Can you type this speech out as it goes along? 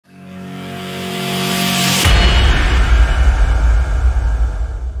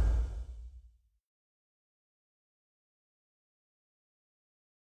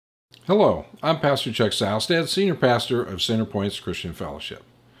Hello, I'm Pastor Chuck Seielstad, Senior Pastor of Viewpoints Christian Fellowship.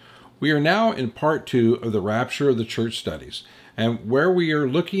 We are now in part 2 of the Rapture of the Church studies, and where we are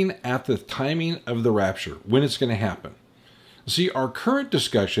looking at the timing of the rapture, when it's going to happen. See, our current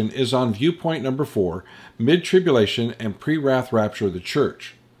discussion is on Viewpoint number 4, Mid-Tribulation and Pre-Wrath Rapture of the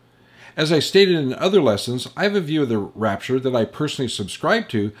Church. As I stated in other lessons, I have a view of the rapture that I personally subscribe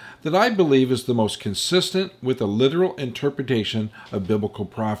to that I believe is the most consistent with a literal interpretation of biblical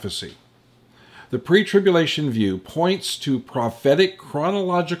prophecy. The pre-tribulation view points to prophetic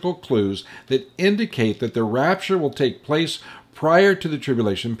chronological clues that indicate that the rapture will take place prior to the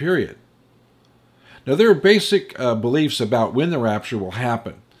tribulation period. Now, there are basic beliefs about when the rapture will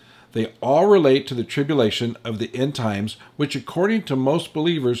happen. They all relate to the tribulation of the end times, which according to most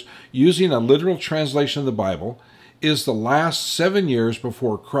believers, using a literal translation of the Bible, is the last 7 years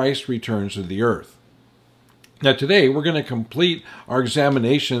before Christ returns to the earth. Now today, we're going to complete our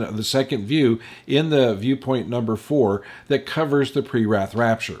examination of the second view in the Viewpoint number 4 that covers the pre-wrath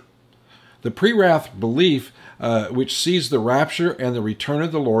rapture. The pre-wrath belief, which sees the rapture and the return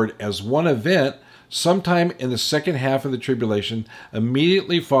of the Lord as one event, sometime in the second half of the tribulation,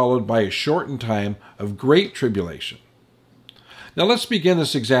 immediately followed by a shortened time of great tribulation. Now let's begin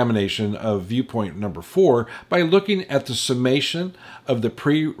this examination of Viewpoint number 4 by looking at the summation of the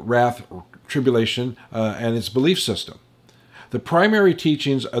pre-wrath tribulation and its belief system. The primary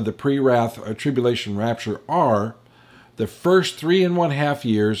teachings of the pre-wrath tribulation rapture are the first 3.5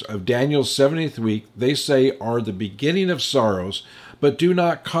 years of Daniel's 70th week, they say, are the beginning of sorrows, but do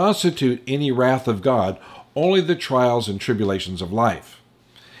not constitute any wrath of God, only the trials and tribulations of life.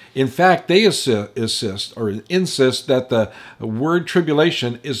 In fact, they insist that the word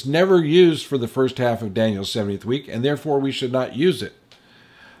tribulation is never used for the first half of Daniel's 70th week, and therefore we should not use it.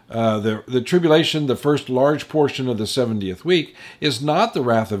 The tribulation, the first large portion of the 70th week, is not the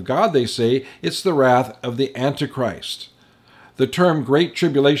wrath of God, they say, it's the wrath of the Antichrist. The term Great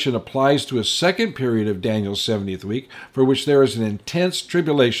Tribulation applies to a second period of Daniel's 70th week, for which there is an intense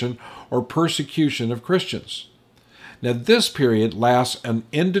tribulation or persecution of Christians. Now, this period lasts an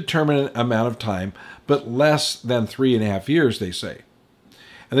indeterminate amount of time, but less than 3.5 years, they say.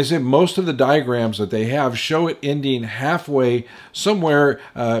 And they say most of the diagrams that they have show it ending halfway, somewhere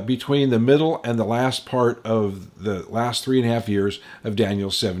between the middle and the last part of the last 3.5 years of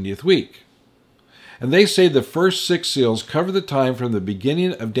Daniel's 70th week. And they say the first 6 seals cover the time from the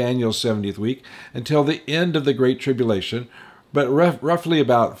beginning of Daniel's 70th week until the end of the Great Tribulation, but roughly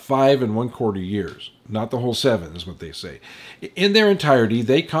about 5.25 years. Not the whole 7 is what they say. In their entirety,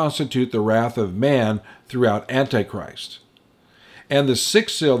 they constitute the wrath of man throughout Antichrist. And the 6th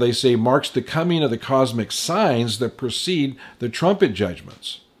seal, they say, marks the coming of the cosmic signs that precede the trumpet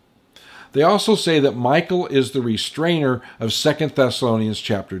judgments. They also say that Michael is the restrainer of 2 Thessalonians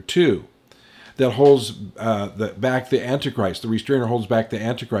chapter 2. That holds back the Antichrist. The restrainer holds back the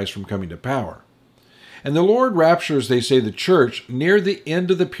Antichrist from coming to power. And the Lord raptures, they say, the church near the end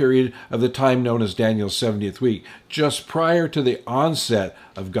of the period of the time known as Daniel's 70th week, just prior to the onset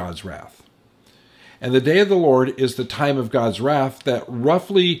of God's wrath. And the day of the Lord is the time of God's wrath that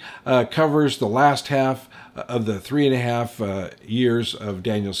roughly covers the last half of the 3.5 years of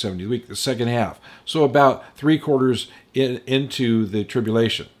Daniel's 70th week, the second half. So about 3/4 into the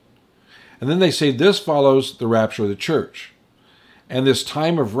tribulation. And then they say this follows the rapture of the church. And this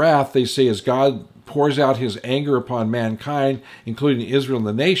time of wrath, they say, as God pours out his anger upon mankind, including Israel and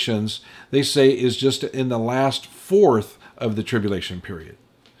the nations, they say is just in the last 1/4 of the tribulation period.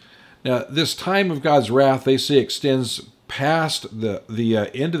 Now, this time of God's wrath, they say, extends past the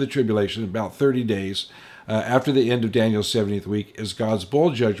end of the tribulation, about 30 days after the end of Daniel's 70th week, as God's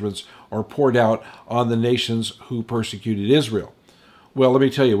bowl judgments are poured out on the nations who persecuted Israel. Well, let me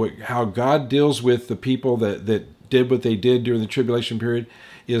tell you, how God deals with the people that did what they did during the tribulation period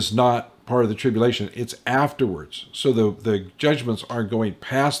is not part of the tribulation. It's afterwards. So the judgments aren't going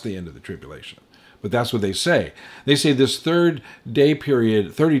past the end of the tribulation. But that's what they say. They say this 30-day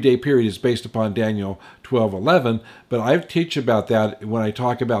period is based upon Daniel 12:11, but I teach about that when I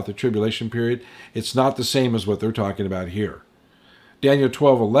talk about the tribulation period. It's not the same as what they're talking about here. Daniel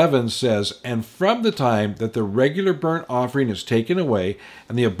 12:11 says, and from the time that the regular burnt offering is taken away,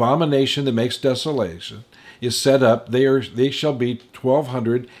 and the abomination that makes desolation is set up, they shall be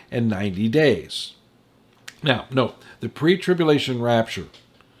 1,290 days. Now, note, the pre-tribulation rapture,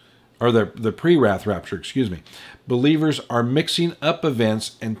 or the pre-wrath rapture, excuse me, believers are mixing up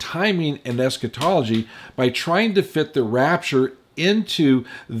events and timing and eschatology by trying to fit the rapture into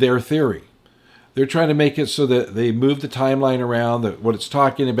their theory. They're trying to make it so that they move the timeline around, what it's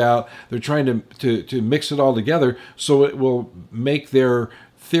talking about. They're trying to mix it all together so it will make their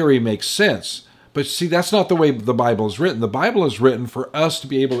theory makes sense. But see, that's not the way the Bible is written. The Bible is written for us to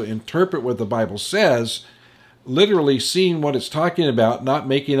be able to interpret what the Bible says, literally seeing what it's talking about, not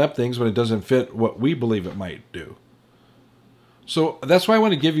making up things when it doesn't fit what we believe it might do. So that's why I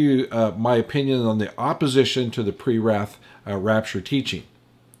want to give you my opinion on the opposition to the pre-wrath rapture teaching.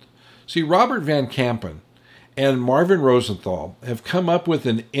 See, Robert Van Kampen and Marvin Rosenthal have come up with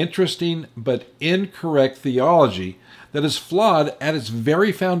an interesting but incorrect theology that is flawed at its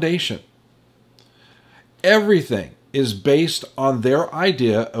very foundation. Everything is based on their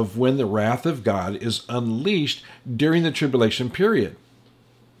idea of when the wrath of God is unleashed during the tribulation period.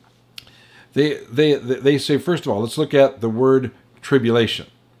 They say, first of all, let's look at the word tribulation.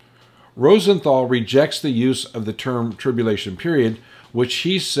 Rosenthal rejects the use of the term tribulation period, which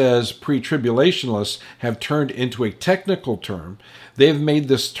he says pre-tribulationists have turned into a technical term. They've made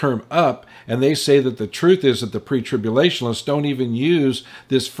this term up, and they say that the truth is that the pre-tribulationists don't even use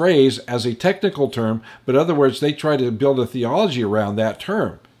this phrase as a technical term, but in other words, they try to build a theology around that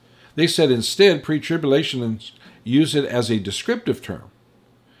term. They said instead pre-tribulationists use it as a descriptive term.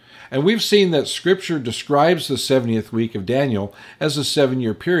 And we've seen that Scripture describes the 70th week of Daniel as a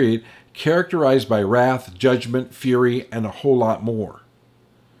 7-year period characterized by wrath, judgment, fury, and a whole lot more.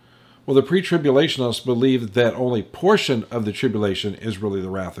 Well, the pre-tribulationists believe that only portion of the tribulation is really the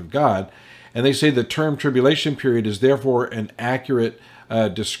wrath of God, and they say the term tribulation period is therefore an accurate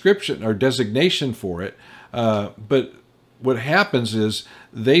description or designation for it. But what happens is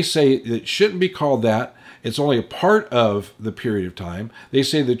they say it shouldn't be called that. It's only a part of the period of time. They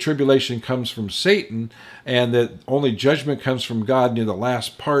say the tribulation comes from Satan and that only judgment comes from God near the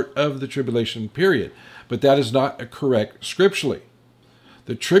last part of the tribulation period. But that is not correct scripturally.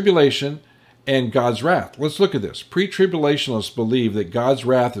 The tribulation and God's wrath. Let's look at this. Pre-tribulationists believe that God's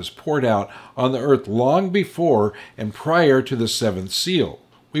wrath is poured out on the earth long before and prior to the seventh seal.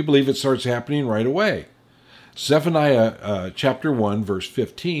 We believe it starts happening right away. Zephaniah chapter 1, verse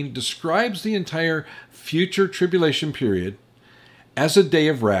 15 describes the entire future tribulation period as a day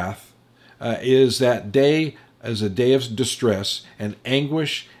of wrath, is that day as a day of distress and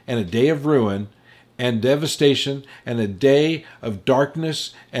anguish and a day of ruin and devastation and a day of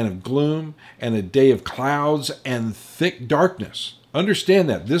darkness and of gloom and a day of clouds and thick darkness. Understand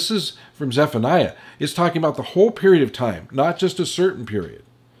that. This is from Zephaniah. It's talking about the whole period of time, not just a certain period.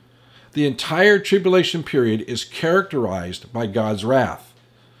 The entire tribulation period is characterized by God's wrath.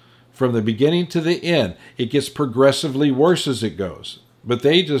 From the beginning to the end, it gets progressively worse as it goes. But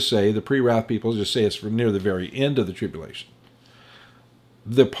they just say, the pre-wrath people just say it's from near the very end of the tribulation.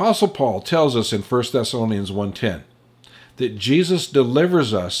 The Apostle Paul tells us in 1 Thessalonians 1:10 that Jesus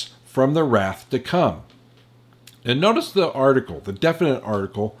delivers us from the wrath to come. And notice the article, the definite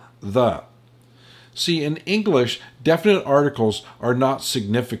article, the. See, in English, definite articles are not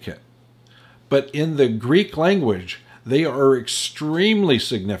significant. But in the Greek language, they are extremely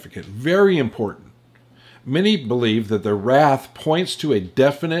significant, very important. Many believe that the wrath points to a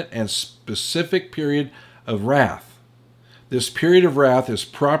definite and specific period of wrath. This period of wrath is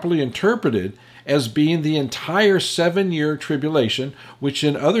properly interpreted as being the entire 7-year tribulation, which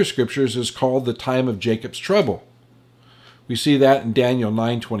in other scriptures is called the time of Jacob's trouble. We see that in Daniel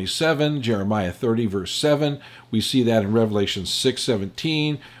 9:27, Jeremiah 30, verse 7. We see that in Revelation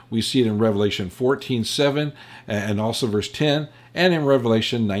 6:17. We see it in Revelation 14:7, and also verse 10, and in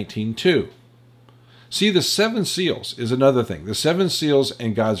Revelation 19:2. See, the 7 seals is another thing. The 7 seals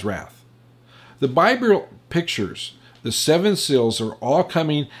and God's wrath. The Bible pictures the 7 seals are all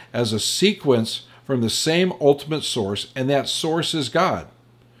coming as a sequence from the same ultimate source, and that source is God.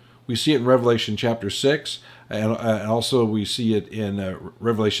 We see it in Revelation chapter 6, and also we see it in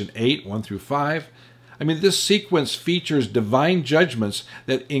Revelation 8, 1 through 5. I mean, this sequence features divine judgments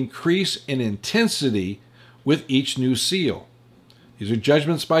that increase in intensity with each new seal. These are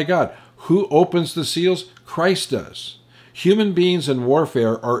judgments by God. Who opens the seals? Christ does. Human beings in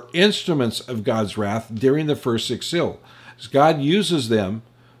warfare are instruments of God's wrath during the first 6 seals. God uses them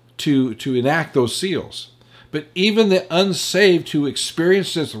to enact those seals. But even the unsaved who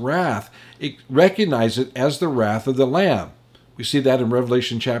experience this wrath recognize it as the wrath of the Lamb. We see that in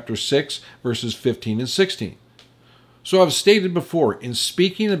Revelation chapter 6, verses 15 and 16. So I've stated before, in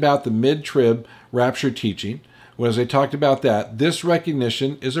speaking about the mid-trib rapture teaching, as I talked about that, this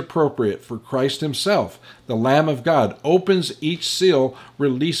recognition is appropriate for Christ himself. The Lamb of God opens each seal,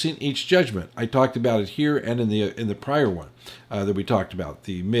 releasing each judgment. I talked about it here and in the prior one that we talked about,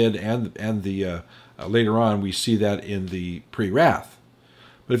 the mid and the later on we see that in the pre-wrath.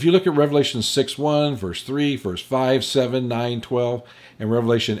 But if you look at Revelation 6:1, verse 3, verse 5, 7, 9, 12, and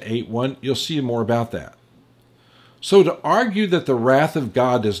Revelation 8:1, you'll see more about that. So to argue that the wrath of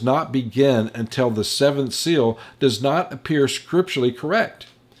God does not begin until the seventh seal does not appear scripturally correct.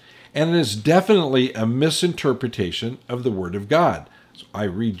 And it is definitely a misinterpretation of the Word of God. So I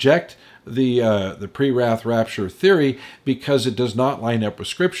reject the pre-wrath rapture theory because it does not line up with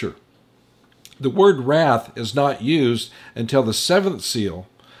Scripture. The word wrath is not used until the seventh seal,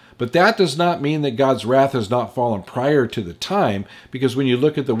 but that does not mean that God's wrath has not fallen prior to the time, because when you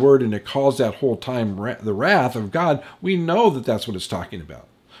look at the word and it calls that whole time the wrath of God, we know that that's what it's talking about.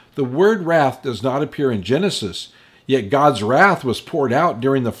 The word wrath does not appear in Genesis, yet God's wrath was poured out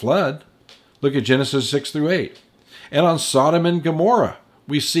during the flood. Look at Genesis 6 through 8. And on Sodom and Gomorrah,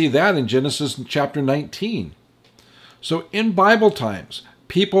 we see that in Genesis chapter 19. So in Bible times,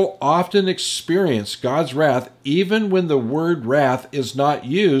 people often experience God's wrath even when the word wrath is not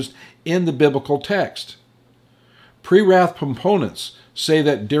used in the biblical text. Pre-wrath proponents say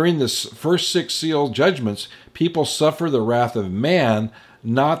that during the first six seal judgments, people suffer the wrath of man,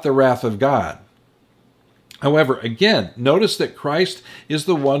 not the wrath of God. However, again, notice that Christ is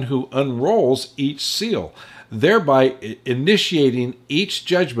the one who unrolls each seal, thereby initiating each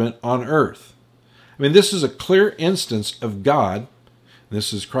judgment on earth. I mean, this is a clear instance of God,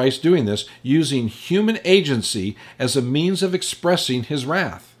 this is Christ doing this, using human agency as a means of expressing his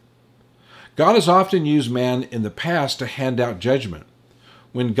wrath. God has often used man in the past to hand out judgment.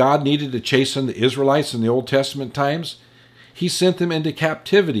 When God needed to chasten the Israelites in the Old Testament times, he sent them into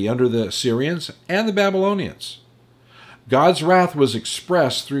captivity under the Assyrians and the Babylonians. God's wrath was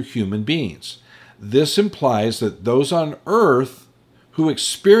expressed through human beings. This implies that those on earth who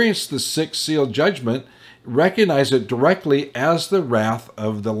experienced the sixth seal judgment recognize it directly as the wrath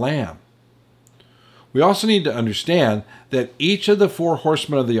of the Lamb. We also need to understand that each of the four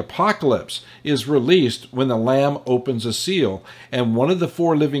horsemen of the apocalypse is released when the Lamb opens a seal, and one of the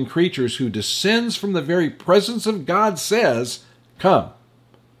four living creatures who descends from the very presence of God says, "Come."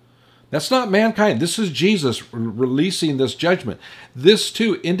 That's not mankind. This is Jesus releasing this judgment. This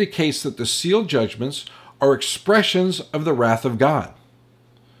too indicates that the seal judgments are expressions of the wrath of God.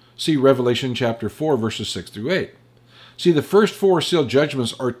 See Revelation chapter 4, verses 6 through 8. See, the first four seal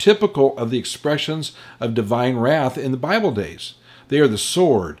judgments are typical of the expressions of divine wrath in the Bible days. They are the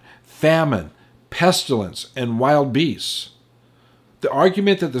sword, famine, pestilence, and wild beasts. The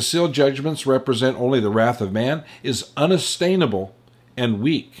argument that the seal judgments represent only the wrath of man is unsustainable and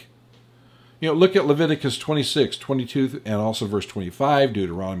weak. Look at Leviticus 26, 22, and also verse 25,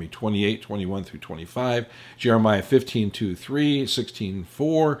 Deuteronomy 28, 21 through 25, Jeremiah 15, 2, 3, 16,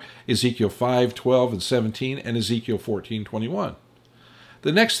 4, Ezekiel 5, 12, and 17, and Ezekiel 14, 21.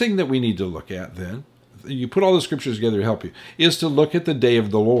 The next thing that we need to look at then, you put all the scriptures together to help you, is to look at the day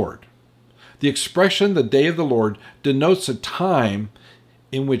of the Lord. The expression, the day of the Lord, denotes a time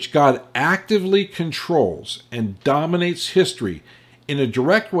in which God actively controls and dominates history in a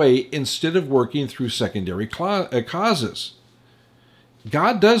direct way instead of working through secondary causes.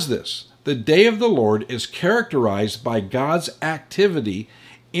 God does this. The day of the Lord is characterized by God's activity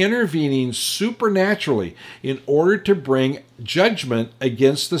intervening supernaturally in order to bring judgment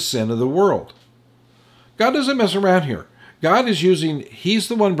against the sin of the world. God doesn't mess around here. God is he's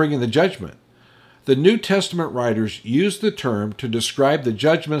the one bringing the judgment. The New Testament writers use the term to describe the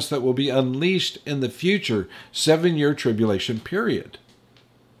judgments that will be unleashed in the future 7-year tribulation period.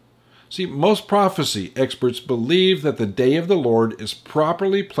 See, most prophecy experts believe that the day of the Lord is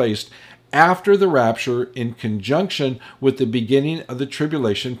properly placed after the rapture in conjunction with the beginning of the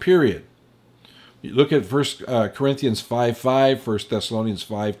tribulation period. You look at 1 Corinthians 5:5, 1 Thessalonians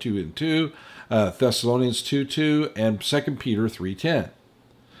 5:2 and 2, Thessalonians 2:2, and 2 Peter 3:10.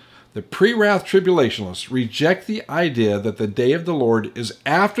 The pre-wrath tribulationists reject the idea that the day of the Lord is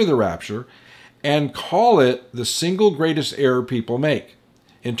after the rapture and call it the single greatest error people make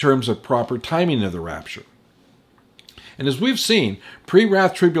in terms of proper timing of the rapture. And as we've seen,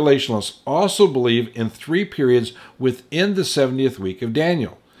 pre-wrath tribulationists also believe in 3 periods within the 70th week of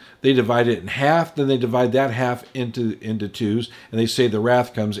Daniel. They divide it in half, then they divide that half into twos, and they say the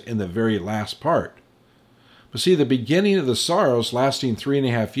wrath comes in the very last part. But see, the beginning of the sorrows lasting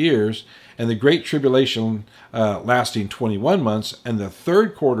 3.5 years, and the Great Tribulation lasting 21 months, and the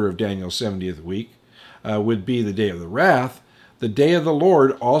third quarter of Daniel's 70th week would be the day of the wrath. The day of the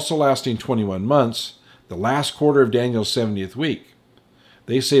Lord also lasting 21 months, the last quarter of Daniel's 70th week.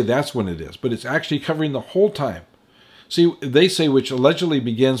 They say that's when it is, but it's actually covering the whole time. See, they say which allegedly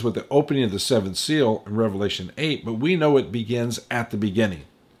begins with the opening of the 7th seal in Revelation 8, but we know it begins at the beginning.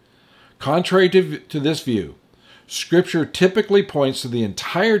 Contrary to this view, Scripture typically points to the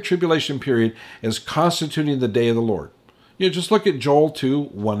entire tribulation period as constituting the day of the Lord. Just look at Joel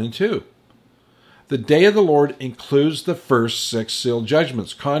 2:1 and 2. The day of the Lord includes the first 6 seal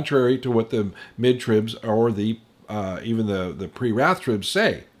judgments, contrary to what the mid-tribs or even the pre-wrath tribs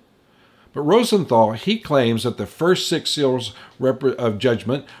say. But Rosenthal, he claims that the first 6 seals of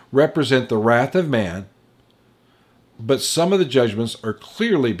judgment represent the wrath of man, but some of the judgments are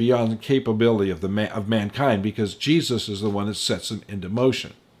clearly beyond the capability of mankind, because Jesus is the one that sets them into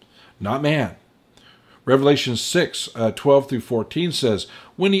motion, not man. Revelation 6, 12 through 14 says,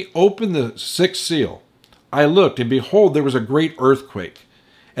 "When he opened the 6th seal, I looked, and behold, there was a great earthquake,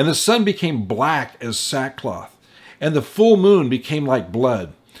 and the sun became black as sackcloth, and the full moon became like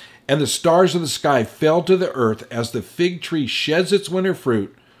blood, and the stars of the sky fell to the earth as the fig tree sheds its winter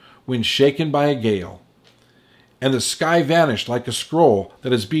fruit when shaken by a gale. And the sky vanished like a scroll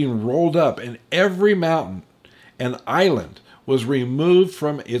that is being rolled up, and every mountain and island was removed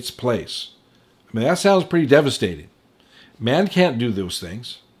from its place." I mean, that sounds pretty devastating. Man can't do those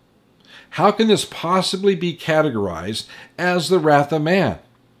things. How can this possibly be categorized as the wrath of man?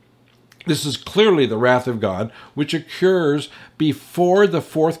 This is clearly the wrath of God, which occurs before the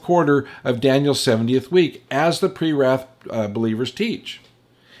 4th quarter of Daniel's 70th week, as the pre-wrath believers teach.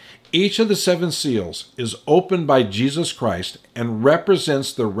 Each of the 7 seals is opened by Jesus Christ and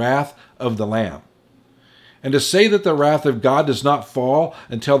represents the wrath of the Lamb. And to say that the wrath of God does not fall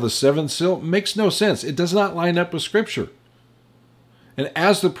until the 7th seal makes no sense. It does not line up with Scripture. And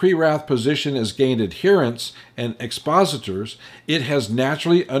as the pre-wrath position has gained adherents and expositors, it has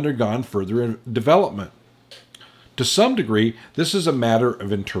naturally undergone further development. To some degree, this is a matter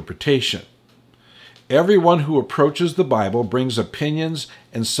of interpretation. Everyone who approaches the Bible brings opinions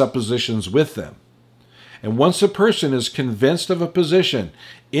and suppositions with them. And once a person is convinced of a position,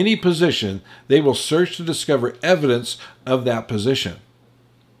 any position, they will search to discover evidence of that position,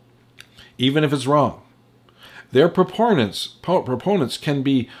 even if it's wrong. Their proponents can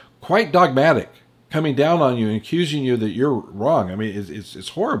be quite dogmatic, coming down on you and accusing you that you're wrong. I mean, it's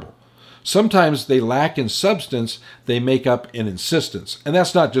horrible. Sometimes they lack in substance, they make up in insistence. And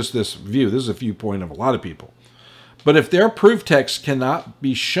that's not just this view. This is a viewpoint of a lot of people. But if their proof texts cannot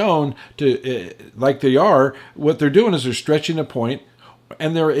be shown to like they are, what they're doing is they're stretching a point,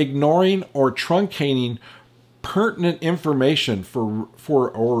 and they're ignoring or truncating pertinent information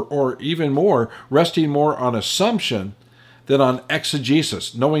or even more, resting more on assumption than on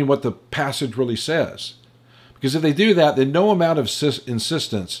exegesis, knowing what the passage really says. Because if they do that, then no amount of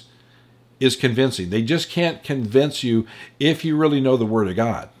insistence is convincing. They just can't convince you if you really know the Word of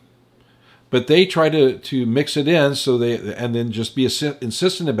God. But they try to mix it in and then just be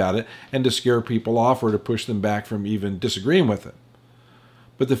insistent about it, and to scare people off or to push them back from even disagreeing with it.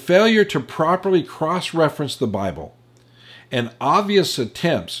 But the failure to properly cross-reference the Bible and obvious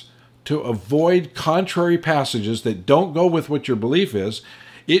attempts to avoid contrary passages that don't go with what your belief is,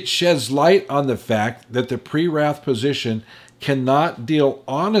 it sheds light on the fact that the pre-wrath position cannot deal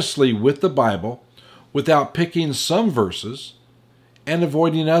honestly with the Bible without picking some verses and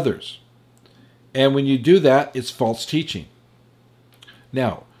avoiding others. And when you do that, it's false teaching.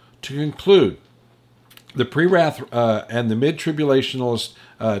 Now, to conclude, the pre-wrath and the mid-tribulationalist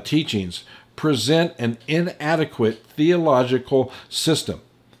teachings present an inadequate theological system.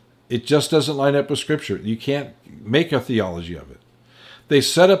 It just doesn't line up with Scripture. You can't make a theology of it. They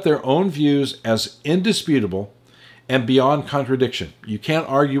set up their own views as indisputable and beyond contradiction. You can't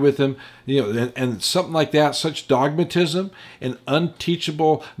argue with them, and something like that, such dogmatism and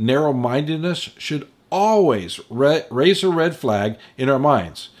unteachable narrow-mindedness should always raise a red flag in our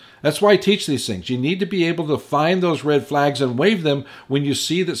minds. That's why I teach these things. You need to be able to find those red flags and wave them when you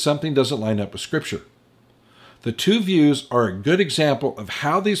see that something doesn't line up with Scripture. The two views are a good example of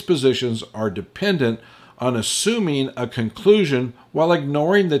how these positions are dependent on assuming a conclusion while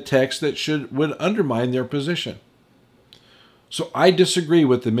ignoring the text that would undermine their position. So I disagree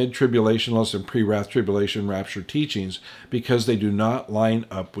with the mid-tribulationalists and pre-wrath tribulation rapture teachings because they do not line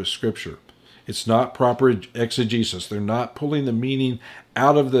up with Scripture. It's not proper exegesis. They're not pulling the meaning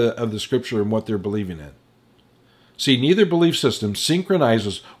out of the Scripture and what they're believing in. See, neither belief system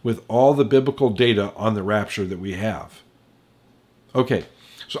synchronizes with all the biblical data on the rapture that we have. Okay,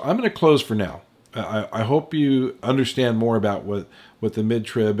 so I'm going to close for now. I hope you understand more about what the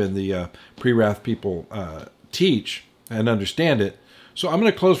mid-trib and the pre-wrath people teach and understand it. So I'm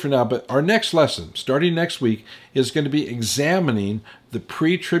going to close for now, but our next lesson, starting next week, is going to be examining the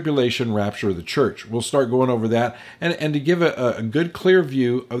pre-tribulation rapture of the church. We'll start going over that and to give a good, clear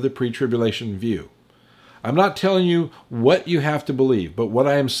view of the pre-tribulation view. I'm not telling you what you have to believe, but what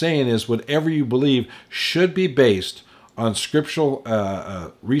I am saying is whatever you believe should be based on scriptural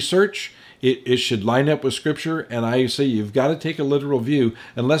research It should line up with Scripture, and I say you've got to take a literal view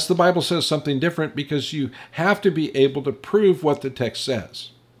unless the Bible says something different, because you have to be able to prove what the text says.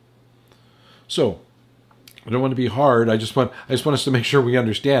 So, I don't want to be hard. I just want us to make sure we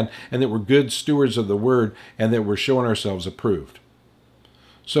understand and that we're good stewards of the Word and that we're showing ourselves approved.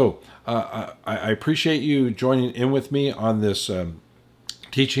 So, I appreciate you joining in with me on this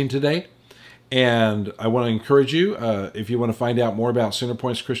teaching today. And I want to encourage you, if you want to find out more about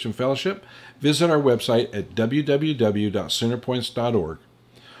Centerpoints Christian Fellowship, visit our website at www.centerpoints.org.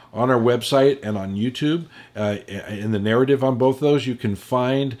 On our website and on YouTube, in the narrative on both those, you can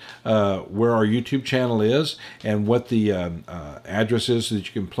find where our YouTube channel is and what the address is that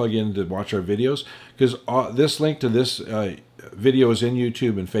you can plug in to watch our videos. Because this link to this video is in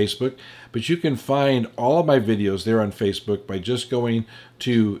YouTube and Facebook, but you can find all of my videos there on Facebook by just going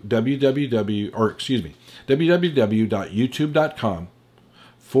to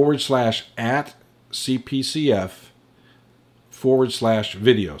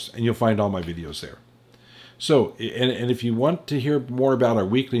and you'll find all my videos there. So, and if you want to hear more about our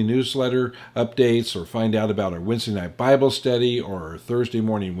weekly newsletter updates or find out about our Wednesday night Bible study or our Thursday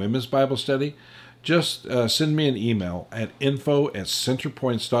morning women's Bible study, just send me an email at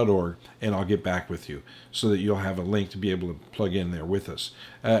info@centerpoints.org, and I'll get back with you so that you'll have a link to be able to plug in there with us.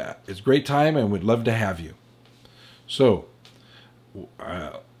 It's a great time, and we'd love to have you. So,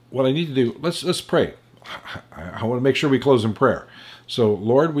 what I need to do, let's pray. I want to make sure we close in prayer. So,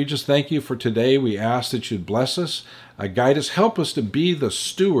 Lord, we just thank you for today. We ask that you'd bless us, guide us, help us to be the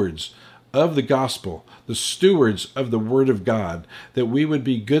stewards of the gospel, the stewards of the Word of God, that we would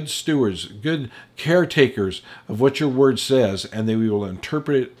be good stewards, good caretakers of what your Word says, and that we will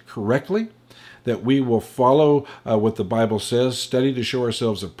interpret it correctly, that we will follow what the Bible says, study to show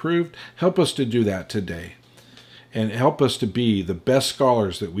ourselves approved. Help us to do that today, and help us to be the best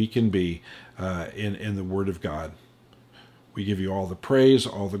scholars that we can be in the Word of God. We give you all the praise,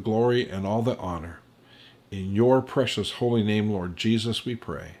 all the glory, and all the honor. In your precious holy name, Lord Jesus, we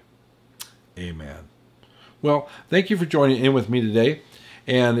pray. Amen. Well, thank you for joining in with me today.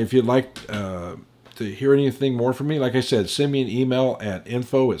 And if you'd like to hear anything more from me, like I said, send me an email at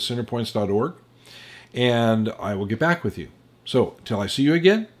info@centerpoints.org, and I will get back with you. So, until I see you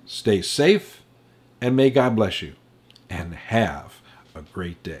again, stay safe, and may God bless you, and have a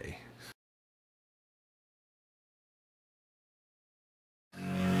great day.